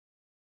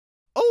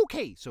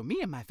Okay, so me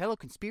and my fellow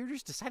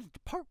conspirators decided to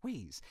part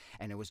ways,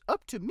 and it was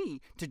up to me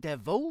to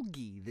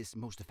divulge this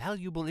most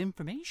valuable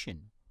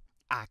information.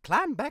 I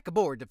climbed back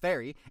aboard the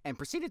ferry and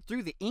proceeded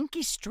through the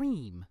inky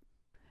stream.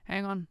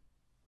 Hang on.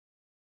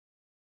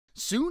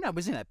 Soon I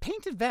was in a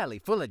painted valley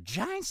full of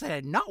giants that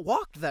had not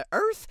walked the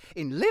earth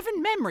in living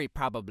memory,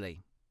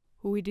 probably.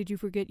 Huey, did you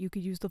forget you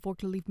could use the fork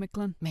to leave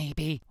Mictlan?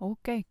 Maybe.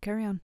 Okay,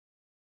 carry on.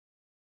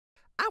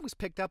 I was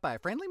picked up by a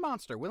friendly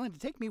monster willing to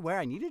take me where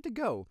I needed to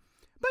go,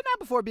 but not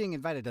before being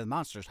invited to the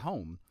monster's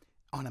home,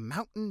 on a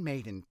mountain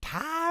made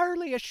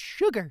entirely of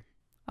sugar.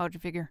 How'd you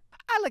figure?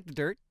 I like the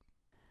dirt.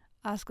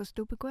 Ask a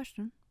stupid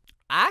question.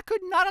 I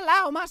could not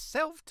allow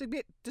myself to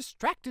get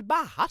distracted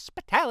by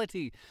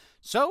hospitality,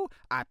 so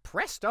I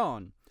pressed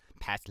on,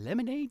 past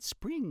lemonade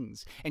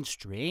springs and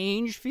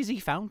strange fizzy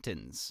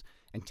fountains,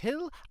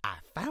 until I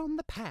found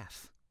the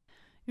path.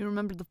 You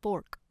remember the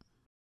fork.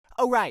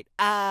 Oh, right.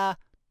 Can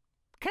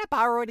I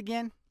borrow it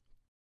again?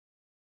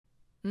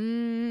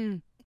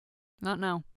 Not now.